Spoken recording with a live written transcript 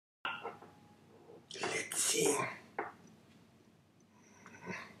see.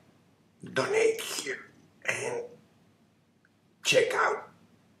 Donate here and check out.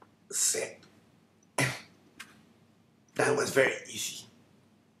 Send. That was very easy.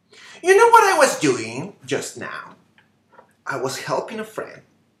 You know what I was doing just now? I was helping a friend.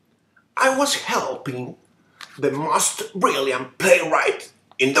 I was helping the most brilliant playwright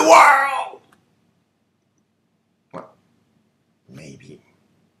in the world. Well, maybe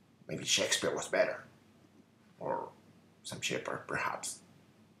Shakespeare was better. Or some Shepard, perhaps.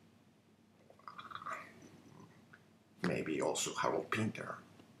 Maybe also Harold Pinter.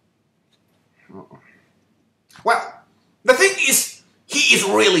 Well, the thing is, he is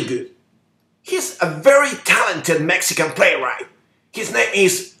really good. He's a very talented Mexican playwright. His name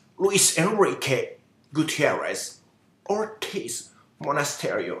is Luis Enrique Gutierrez Ortiz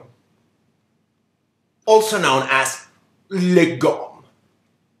Monasterio, also known as Legom.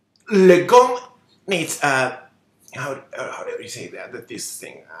 Legom needs how do you say that this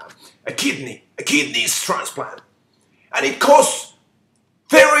thing, a kidney transplant, and it costs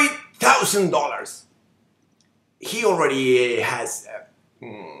 $30,000. He already has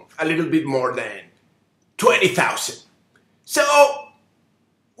a little bit more than 20,000. So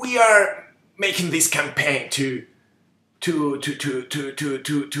we are making this campaign to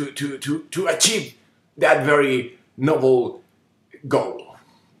achieve that very noble goal,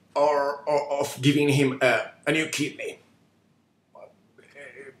 or of giving him a new kidney.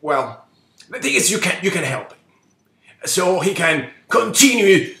 Well, the thing is, you can help him, so he can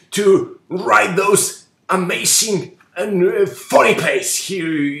continue to write those amazing and funny plays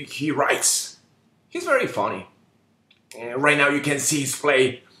he writes. He's very funny. Right now you can see his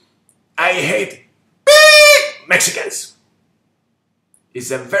play, I Hate Mexicans.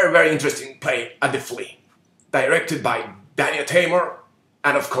 It's a very, very interesting play at the Flea, directed by Daniel Taymor,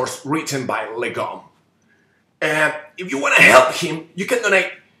 and of course written by Legom. If you want to help him, you can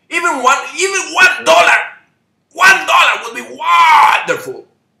donate even $1. $1 would be wonderful.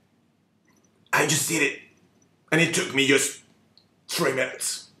 I just did it, and it took me just 3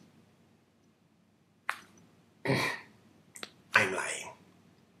 minutes. I'm lying.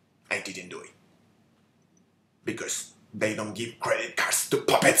 I didn't do it. Because they don't give credit cards to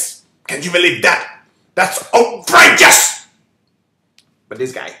puppets. Can you believe that? That's outrageous! But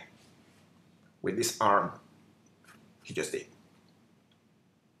this guy, with this arm, he just did.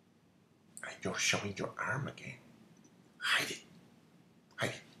 You're showing your arm again. Hide it. Hide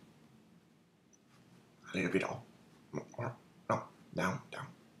it. A little bit up. No, down.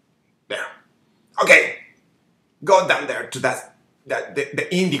 There. Okay. Go down there to the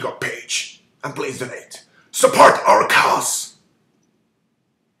Indigo page and please donate. Support our cause.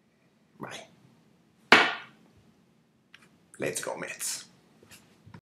 Bye. Let's go, Mets.